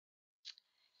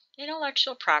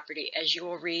Intellectual property, as you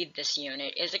will read this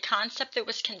unit, is a concept that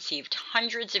was conceived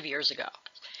hundreds of years ago.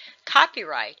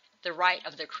 Copyright, the right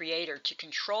of the creator to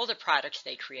control the products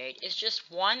they create, is just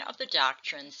one of the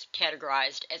doctrines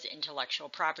categorized as intellectual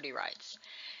property rights.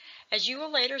 As you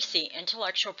will later see,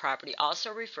 intellectual property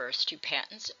also refers to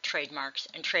patents, trademarks,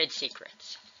 and trade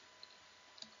secrets.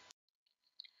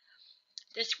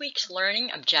 This week's learning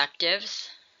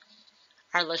objectives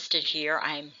are listed here.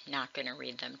 I'm not going to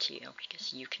read them to you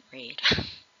because you can read.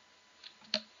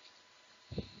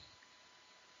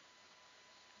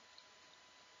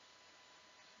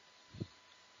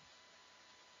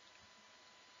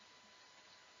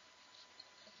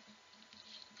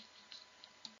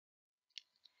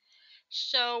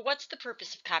 So, what's the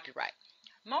purpose of copyright?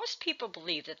 Most people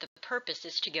believe that the purpose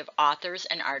is to give authors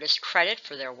and artists credit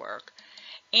for their work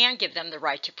and give them the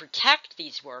right to protect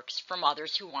these works from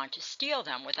others who want to steal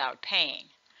them without paying.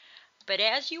 But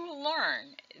as you will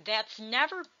learn, that's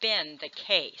never been the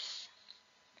case.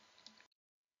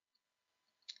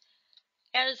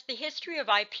 As the History of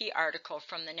IP article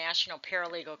from the National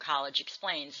Paralegal College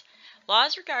explains,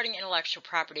 laws regarding intellectual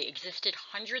property existed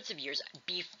hundreds of years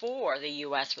before the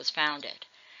U.S. was founded.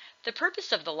 The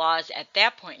purpose of the laws at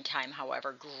that point in time,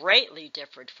 however, greatly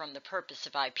differed from the purpose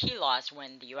of IP laws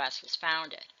when the U.S. was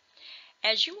founded.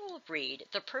 As you will read,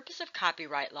 the purpose of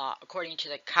copyright law, according to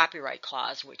the Copyright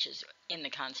Clause, which is in the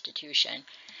Constitution,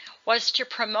 was to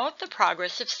promote the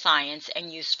progress of science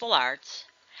and useful arts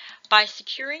by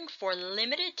securing for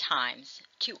limited times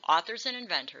to authors and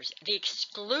inventors the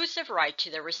exclusive right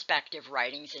to their respective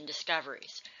writings and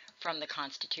discoveries from the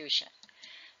Constitution.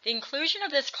 The inclusion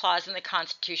of this clause in the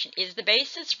Constitution is the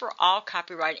basis for all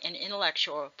copyright and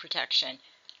intellectual protection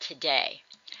today.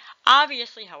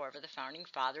 Obviously, however, the Founding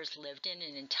Fathers lived in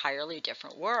an entirely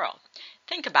different world.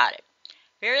 Think about it.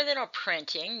 Very little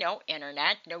printing, no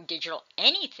internet, no digital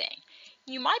anything.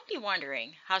 You might be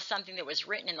wondering how something that was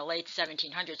written in the late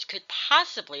 1700s could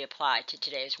possibly apply to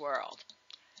today's world.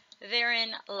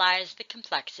 Therein lies the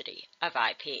complexity of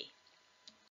IP.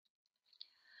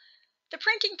 The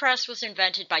printing press was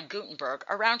invented by Gutenberg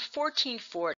around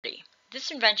 1440. This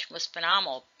invention was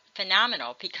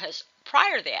phenomenal because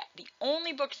prior to that, the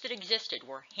only books that existed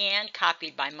were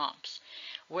hand-copied by monks.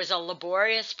 It was a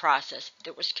laborious process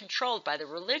that was controlled by the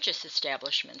religious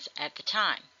establishments at the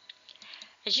time.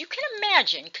 As you can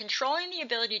imagine, controlling the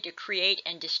ability to create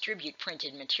and distribute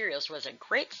printed materials was a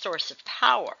great source of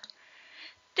power.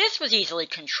 This was easily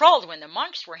controlled when the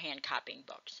monks were hand-copying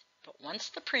books. But once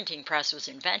the printing press was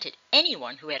invented,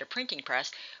 anyone who had a printing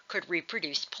press could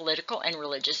reproduce political and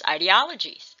religious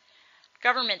ideologies.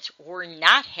 Governments were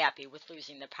not happy with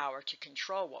losing the power to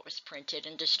control what was printed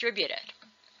and distributed.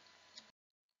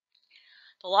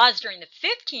 The laws during the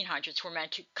 1500s were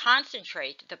meant to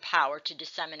concentrate the power to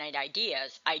disseminate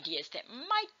ideas that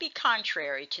might be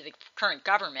contrary to the current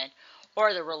government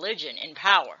or the religion in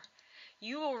power.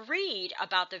 You will read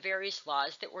about the various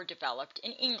laws that were developed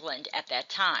in England at that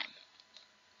time.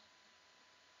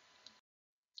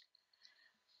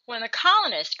 When the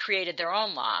colonists created their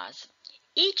own laws,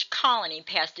 each colony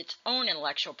passed its own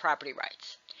intellectual property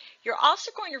rights. You're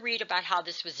also going to read about how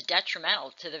this was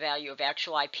detrimental to the value of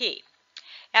actual IP.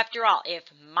 After all, if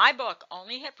my book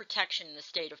only had protection in the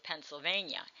state of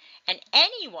Pennsylvania, and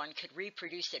anyone could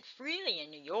reproduce it freely in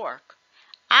New York,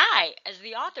 I, as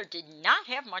the author, did not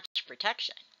have much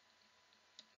protection.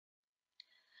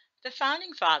 The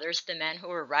Founding Fathers, the men who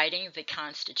were writing the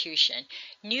Constitution,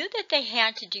 knew that they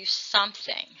had to do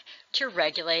something to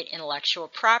regulate intellectual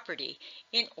property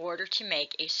in order to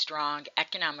make a strong,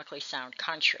 economically sound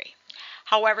country.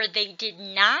 However, they did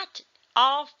not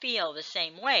all feel the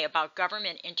same way about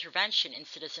government intervention in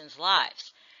citizens'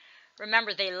 lives.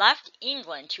 Remember, they left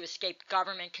England to escape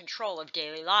government control of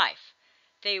daily life.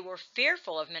 They were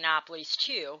fearful of monopolies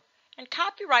too, and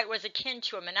copyright was akin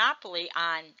to a monopoly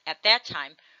on, at that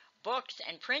time, books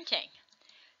and printing.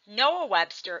 Noah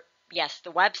Webster, yes,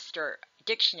 the Webster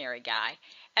dictionary guy,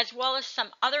 as well as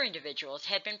some other individuals,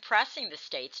 had been pressing the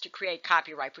states to create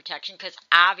copyright protection because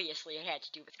obviously it had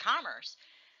to do with commerce.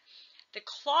 The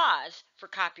clause for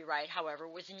copyright, however,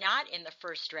 was not in the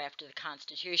first draft of the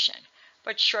Constitution,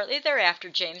 but shortly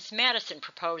thereafter James Madison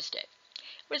proposed it.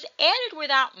 It was added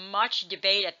without much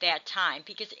debate at that time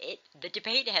because the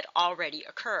debate had already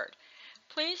occurred.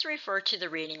 Please refer to the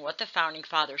reading What the Founding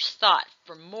Fathers Thought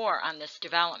for more on this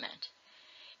development.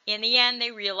 In the end,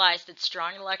 they realized that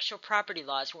strong intellectual property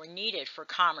laws were needed for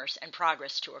commerce and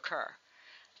progress to occur.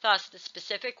 Thus, the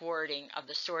specific wording of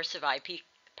the source of IP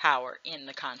power in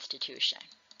the Constitution.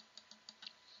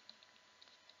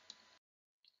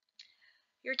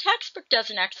 Your textbook does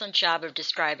an excellent job of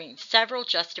describing several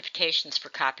justifications for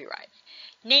copyright,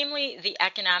 namely the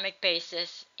economic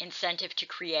basis, incentive to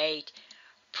create,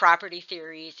 property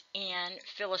theories, and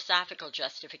philosophical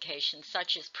justifications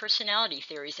such as personality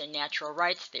theories and natural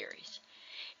rights theories.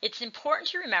 It's important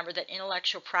to remember that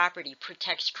intellectual property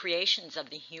protects creations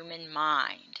of the human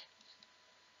mind.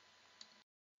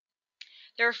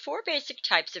 There are four basic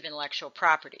types of intellectual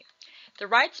property. The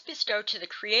rights bestowed to the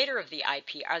creator of the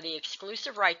IP are the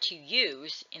exclusive right to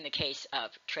use, in the case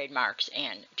of trademarks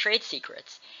and trade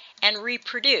secrets, and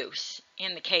reproduce,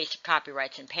 in the case of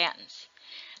copyrights and patents.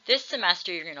 This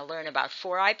semester you're going to learn about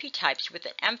four IP types with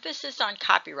an emphasis on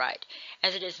copyright,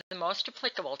 as it is the most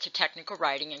applicable to technical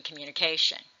writing and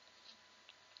communication.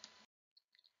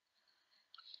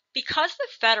 Because the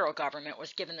federal government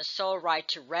was given the sole right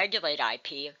to regulate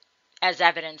IP, as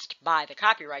evidenced by the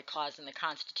copyright clause in the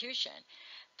Constitution,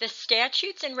 the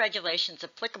statutes and regulations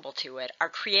applicable to it are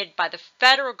created by the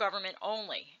federal government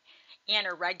only and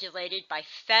are regulated by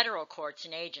federal courts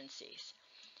and agencies.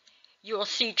 You will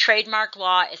see trademark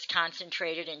law is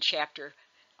concentrated in Chapter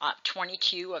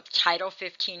 22 of Title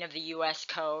 15 of the U.S.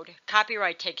 Code.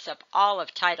 Copyright takes up all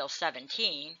of Title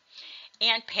 17,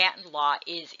 and patent law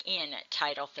is in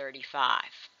Title 35.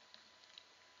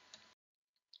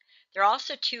 There are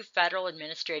also two federal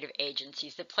administrative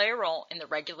agencies that play a role in the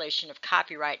regulation of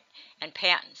copyright and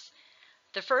patents.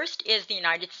 The first is the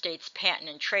United States Patent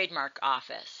and Trademark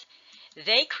Office.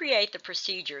 They create the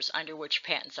procedures under which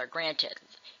patents are granted.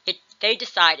 They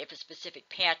decide if a specific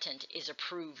patent is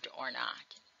approved or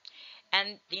not.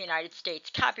 And the United States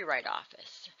Copyright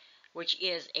Office, which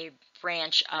is a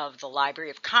branch of the Library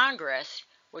of Congress,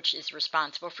 which is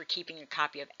responsible for keeping a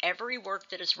copy of every work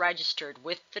that is registered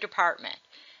with the department,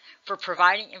 for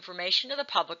providing information to the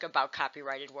public about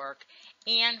copyrighted work,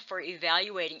 and for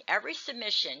evaluating every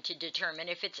submission to determine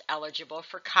if it's eligible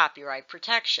for copyright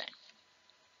protection.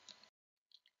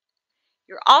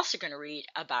 You're also going to read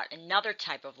about another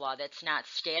type of law that's not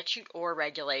statute or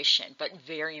regulation, but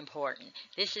very important.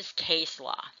 This is case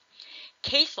law.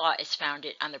 Case law is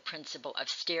founded on the principle of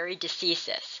stare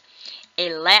decisis,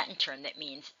 a Latin term that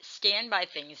means stand by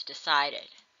things decided.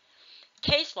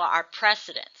 Case law are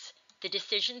precedents, the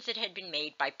decisions that had been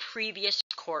made by previous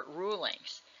court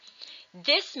rulings.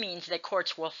 This means that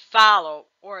courts will follow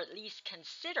or at least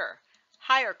consider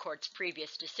higher courts'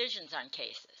 previous decisions on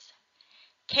cases.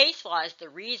 Case law is the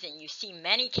reason you see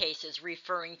many cases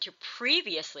referring to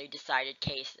previously decided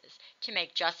cases to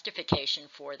make justification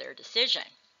for their decision.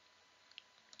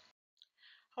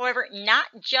 However, not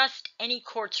just any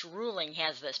court's ruling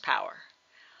has this power.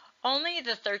 Only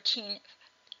the 13th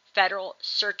Federal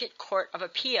Circuit Court of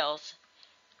Appeals,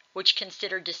 which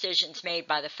consider decisions made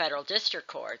by the federal district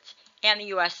courts, and the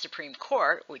U.S. Supreme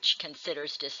Court, which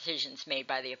considers decisions made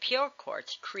by the appeal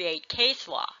courts, create case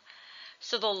law.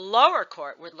 So the lower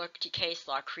court would look to case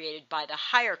law created by the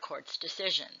higher court's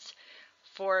decisions.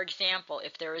 For example,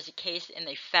 if there is a case in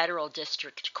the federal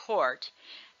district court,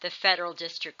 the federal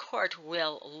district court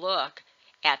will look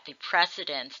at the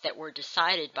precedents that were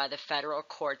decided by the federal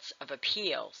courts of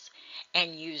appeals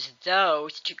and use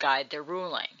those to guide their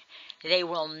ruling. They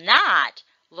will not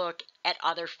look at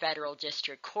other federal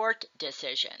district court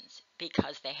decisions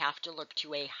because they have to look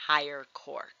to a higher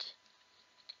court.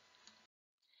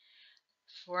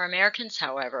 For Americans,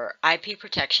 however, IP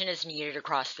protection is needed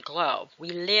across the globe. We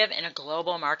live in a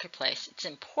global marketplace. It's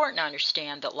important to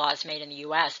understand that laws made in the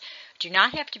U.S. do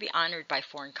not have to be honored by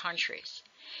foreign countries.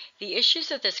 The issues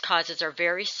that this causes are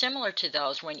very similar to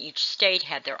those when each state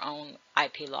had their own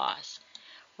IP laws.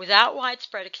 Without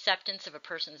widespread acceptance of a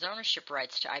person's ownership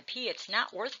rights to IP, it's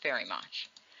not worth very much.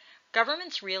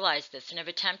 Governments realize this and have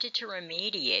attempted to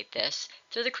remediate this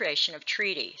through the creation of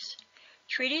treaties.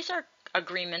 Treaties are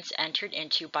agreements entered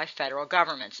into by federal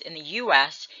governments. In the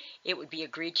U.S., it would be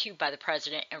agreed to by the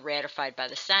President and ratified by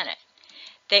the Senate.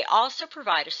 They also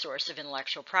provide a source of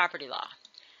intellectual property law.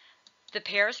 The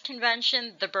Paris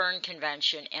Convention, the Berne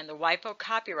Convention, and the WIPO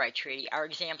Copyright Treaty are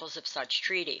examples of such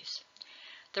treaties.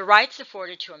 The rights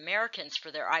afforded to Americans for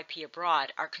their IP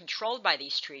abroad are controlled by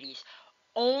these treaties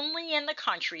only in the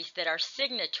countries that are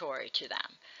signatory to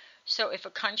them. So if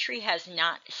a country has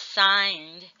not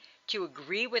signed to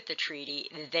agree with the treaty,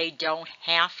 they don't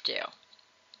have to.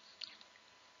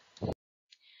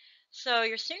 So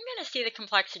you're soon going to see the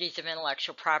complexities of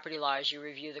intellectual property law as you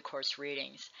review the course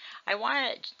readings. I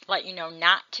want to let you know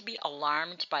not to be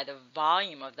alarmed by the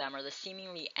volume of them or the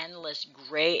seemingly endless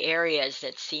gray areas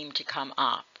that seem to come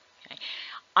up. Okay?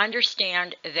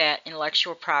 Understand that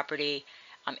intellectual property,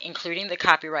 including the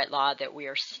copyright law that we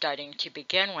are studying to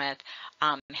begin with,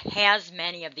 has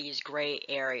many of these gray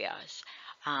areas.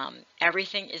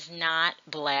 Everything is not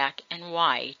black and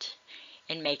white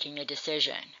in making a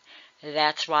decision.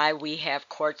 That's why we have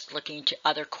courts looking to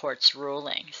other courts'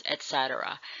 rulings,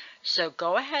 etc. So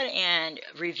go ahead and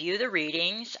review the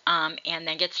readings and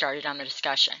then get started on the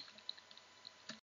discussion.